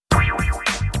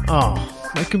Oh,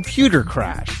 my computer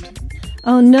crashed.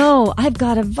 Oh no, I've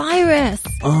got a virus.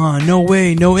 No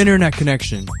way, no internet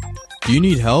connection. Do you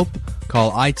need help?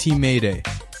 Call IT Mayday.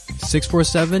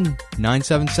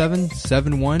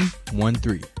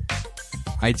 647-977-7113.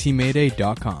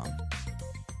 itmayday.com.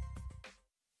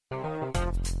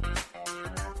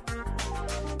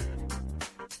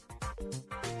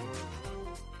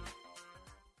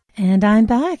 And I'm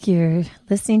back. You're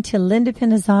listening to Linda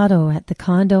Pinizzato at The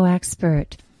Condo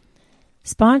Expert.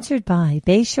 Sponsored by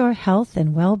Bayshore Health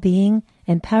and Wellbeing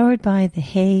and powered by the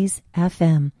Hayes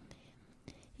FM.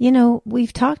 You know,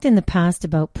 we've talked in the past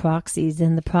about proxies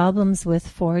and the problems with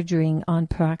forging on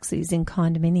proxies in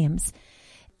condominiums.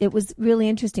 It was really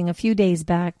interesting. A few days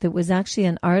back, there was actually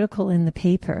an article in the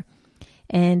paper,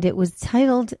 and it was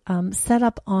titled, Set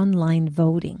Up Online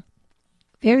Voting.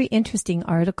 Very interesting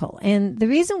article. And the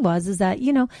reason is that,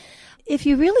 you know, if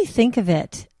you really think of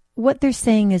it, what they're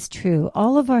saying is true.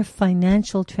 All of our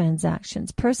financial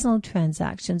transactions, personal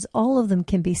transactions, all of them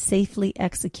can be safely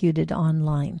executed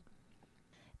online.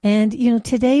 And, you know,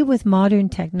 today with modern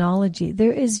technology,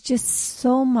 there is just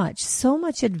so much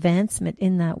advancement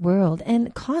in that world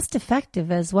and cost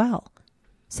effective as well.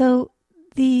 So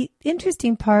the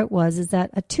interesting part is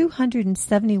that a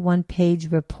 271-page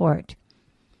report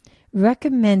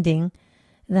recommending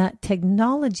that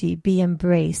technology be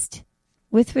embraced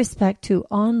with respect to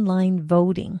online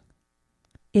voting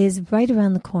is right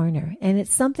around the corner. And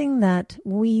it's something that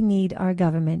we need our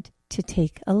government to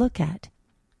take a look at.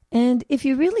 And if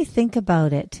you really think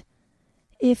about it,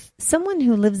 if someone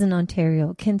who lives in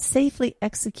Ontario can safely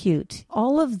execute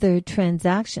all of their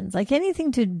transactions, like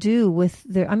anything to do with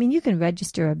you can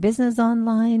register a business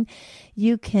online,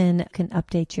 you can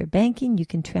update your banking, you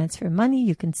can transfer money,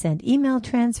 you can send email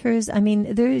transfers. I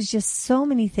mean, there is just so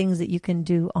many things that you can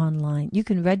do online. You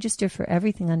can register for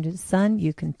everything under the sun.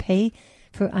 You can pay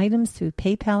for items through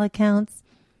PayPal accounts.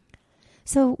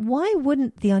 So why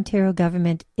wouldn't the Ontario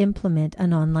government implement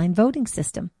an online voting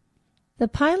system? The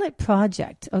pilot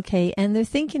project, okay, and they're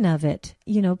thinking of it,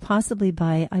 you know, possibly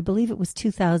by, I believe it was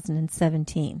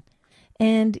 2017.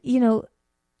 And, you know,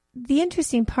 the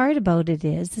interesting part about it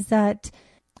is that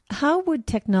how would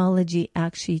technology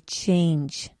actually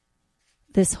change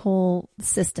this whole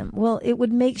system? Well, it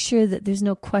would make sure that there's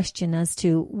no question as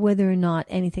to whether or not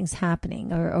anything's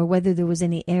happening or whether there was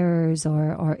any errors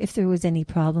or if there was any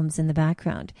problems in the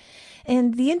background.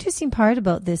 And the interesting part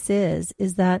about this is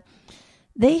that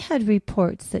they had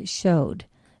reports that showed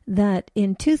that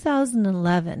in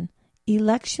 2011,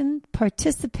 election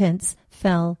participants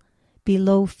fell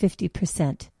below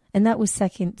 50%. And that was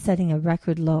setting a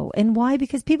record low. And why?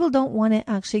 Because people don't want to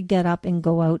actually get up and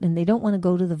go out, and they don't want to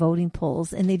go to the voting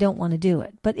polls, and they don't want to do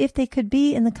it. But if they could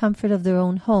be in the comfort of their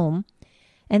own home,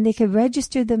 and they could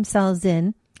register themselves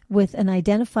in with an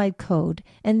identified code,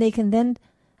 and they can then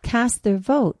cast their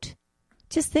vote.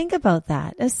 Just think about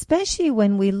that, especially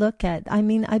when we look at, I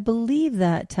believe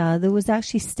that there was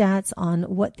actually stats on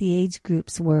what the age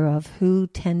groups were of who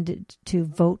tended to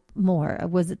vote more.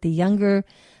 Was it the younger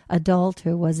adult,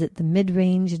 or was it the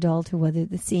mid-range adult, or whether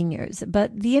the seniors?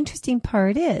 But the interesting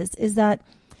part is that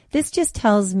this just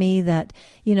tells me that,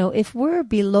 you know, if we're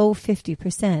below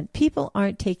 50%, people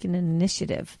aren't taking an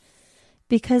initiative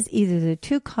because either they're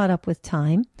too caught up with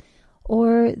time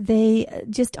or they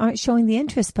just aren't showing the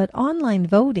interest. But online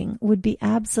voting would be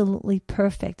absolutely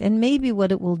perfect. And maybe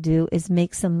what it will do is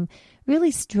make some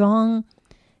really strong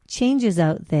changes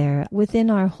out there within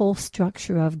our whole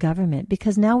structure of government,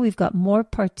 because now we've got more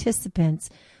participants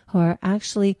who are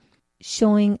actually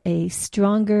showing a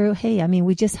stronger,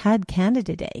 we just had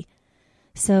Canada Day.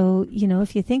 So, you know,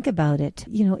 if you think about it,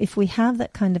 you know, if we have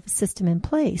that kind of a system in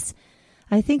place,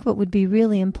 I think what would be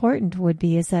really important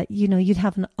is that, you know, you'd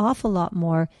have an awful lot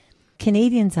more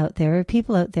Canadians out there, or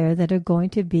people out there that are going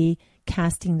to be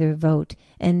casting their vote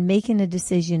and making a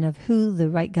decision of who the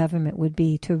right government would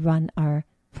be to run our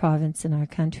province in our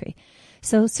country.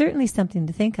 So certainly something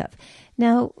to think of.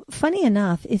 Now, funny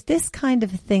enough, if this kind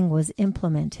of a thing was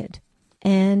implemented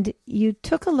and you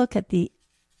took a look at the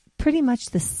pretty much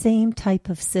the same type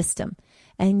of system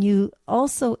and you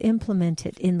also implement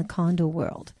it in the condo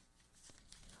world,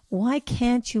 why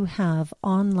can't you have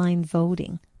online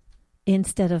voting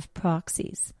instead of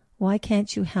proxies? Why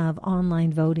can't you have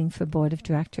online voting for board of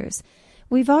directors?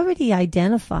 We've already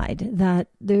identified that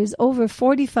there's over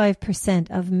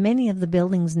 45% of many of the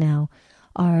buildings now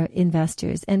are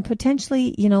investors, and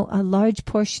potentially, you know, a large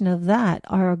portion of that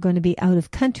are going to be out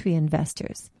of country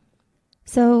investors.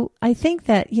 So I think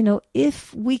that, you know,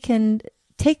 if we can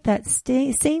take that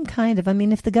same kind of,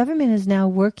 if the government is now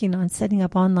working on setting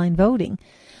up online voting,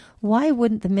 why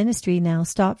wouldn't the ministry now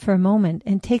stop for a moment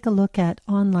and take a look at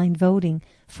online voting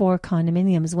for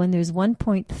condominiums when there's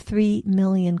 1.3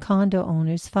 million condo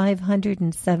owners,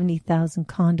 570,000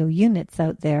 condo units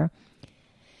out there,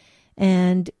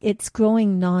 and it's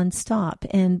growing nonstop,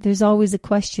 and there's always a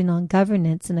question on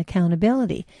governance and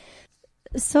accountability.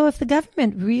 So if the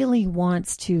government really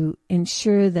wants to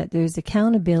ensure that there's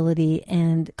accountability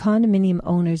and condominium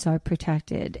owners are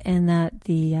protected and that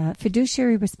the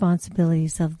fiduciary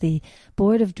responsibilities of the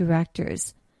board of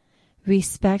directors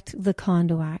respect the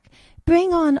Condo Act,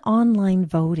 bring on online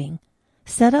voting,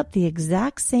 set up the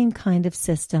exact same kind of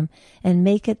system and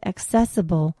make it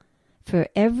accessible for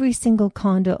every single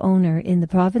condo owner in the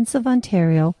province of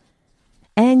Ontario.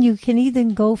 And you can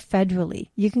even go federally.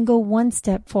 You can go one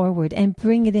step forward and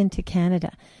bring it into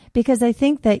Canada. Because I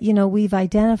think that, we've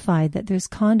identified that there's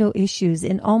condo issues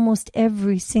in almost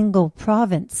every single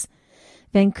province.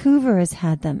 Vancouver has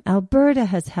had them. Alberta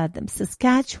has had them.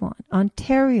 Saskatchewan,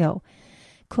 Ontario,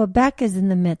 Quebec is in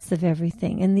the midst of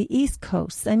everything. And the East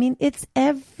Coast. I mean, it's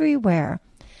everywhere.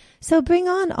 So bring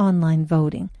on online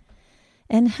voting.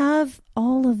 And have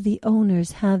all of the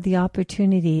owners have the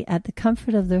opportunity at the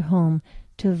comfort of their home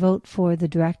to vote for the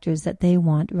directors that they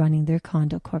want running their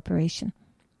condo corporation.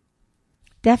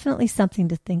 Definitely something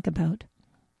to think about.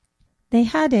 They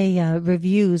had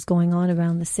reviews going on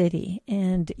around the city,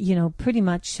 and, pretty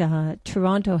much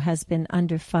Toronto has been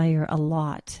under fire a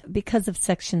lot because of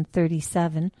Section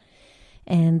 37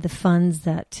 and the funds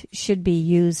that should be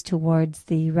used towards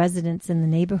the residents in the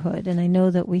neighborhood. And I know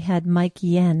that we had Mike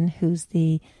Yen, who's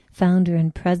the founder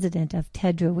and president of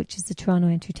TEDRA, which is the Toronto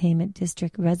Entertainment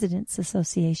District Residents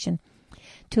Association,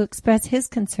 to express his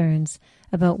concerns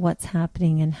about what's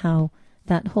happening and how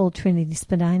that whole Trinity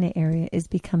Spadina area is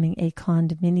becoming a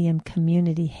condominium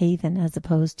community haven as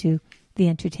opposed to the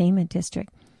entertainment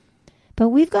district. But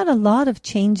we've got a lot of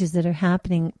changes that are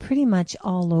happening pretty much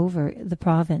all over the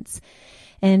province.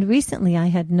 And recently I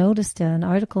had noticed an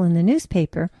article in the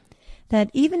newspaper that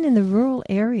even in the rural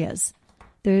areas,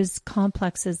 there's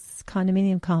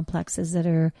condominium complexes that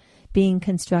are being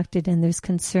constructed, and there's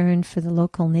concern for the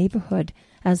local neighborhood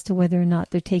as to whether or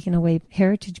not they're taking away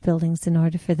heritage buildings in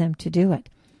order for them to do it.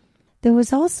 There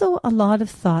was also a lot of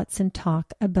thoughts and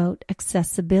talk about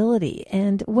accessibility.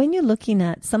 And when you're looking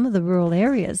at some of the rural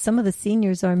areas, some of the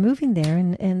seniors are moving there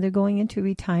and they're going into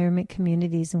retirement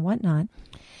communities and whatnot.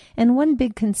 And one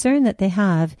big concern that they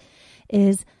have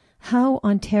is how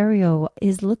Ontario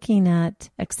is looking at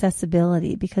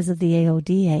accessibility because of the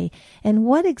AODA, and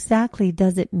what exactly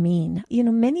does it mean?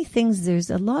 Many things, there's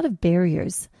a lot of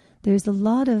barriers. There's a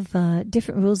lot of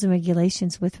different rules and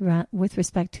regulations with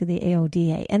respect to the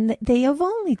AODA, and they have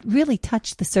only really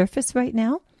touched the surface right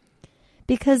now,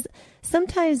 because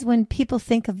sometimes when people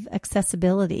think of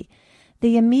accessibility,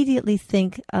 they immediately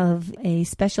think of a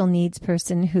special needs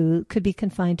person who could be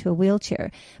confined to a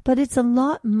wheelchair. But it's a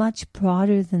lot much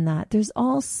broader than that. There's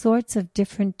all sorts of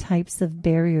different types of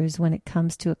barriers when it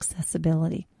comes to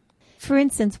accessibility. For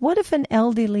instance, what if an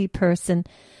elderly person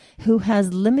who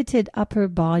has limited upper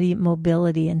body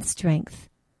mobility and strength?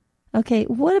 Okay,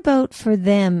 what about for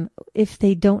them if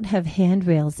they don't have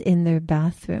handrails in their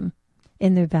bathroom,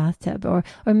 in their bathtub, or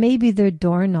maybe their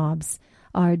doorknobs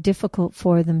are difficult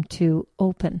for them to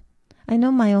open? I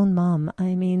know my own mom.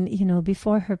 I mean,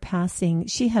 before her passing,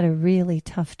 she had a really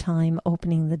tough time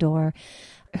opening the door.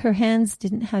 Her hands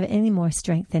didn't have any more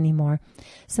strength anymore.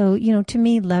 So, to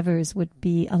me, levers would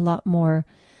be a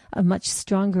much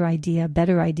stronger idea,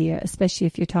 better idea, especially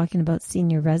if you're talking about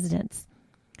senior residents.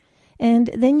 And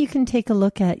then you can take a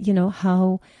look at,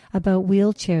 how about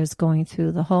wheelchairs going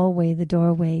through the hallway, the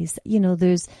doorways.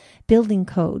 There's building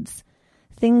codes,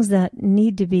 things that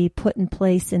need to be put in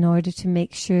place in order to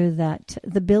make sure that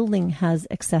the building has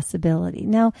accessibility.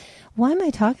 Now, why am I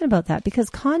talking about that?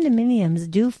 Because condominiums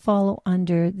do follow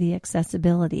under the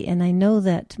accessibility. And I know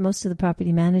that most of the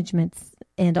property management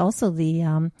and also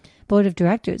the board of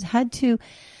directors had to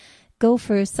go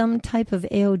for some type of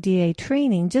AODA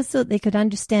training just so that they could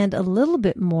understand a little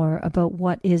bit more about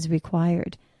what is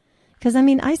required. Because,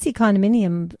 I see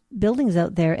condominium buildings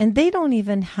out there and they don't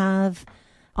even have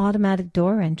automatic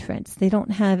door entrance. They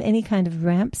don't have any kind of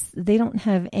ramps. They don't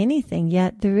have anything,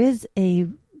 yet there is a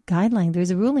guideline.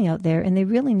 There's a ruling out there, and they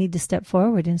really need to step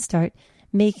forward and start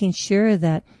making sure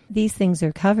that these things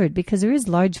are covered, because there is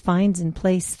large fines in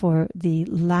place for the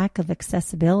lack of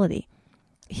accessibility.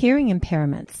 Hearing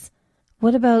impairments.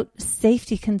 What about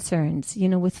safety concerns,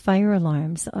 with fire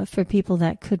alarms for people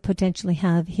that could potentially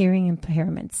have hearing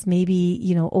impairments? Maybe,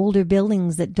 older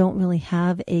buildings that don't really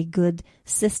have a good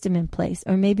system in place,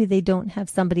 or maybe they don't have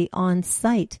somebody on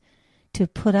site to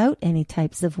put out any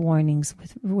types of warnings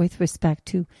with respect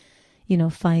to,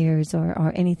 fires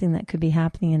or anything that could be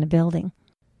happening in a building.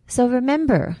 So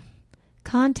remember,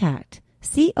 contact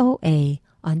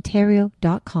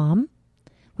coaontario.com.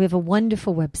 We have a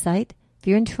wonderful website. If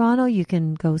you're in Toronto, you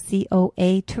can go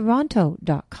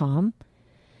coatoronto.com.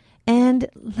 And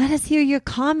let us hear your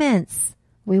comments.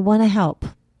 We want to help.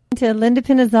 To Linda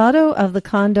Pinizzotto of the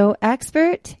Condo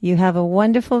Expert, you have a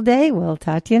wonderful day. We'll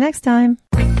talk to you next time.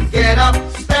 Get up,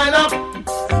 stand up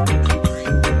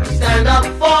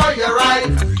for your right.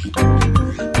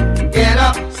 Get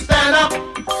up, stand up,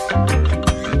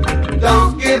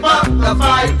 don't give up the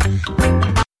fight.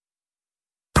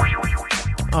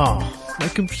 Oh, my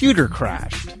computer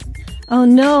crashed. Oh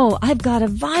no, I've got a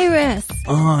virus.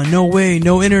 No way,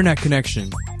 no internet connection.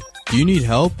 Do you need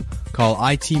help? Call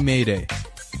IT Mayday.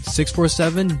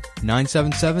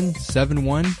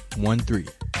 647-977-7113.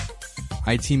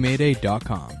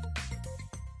 ITMayday.com.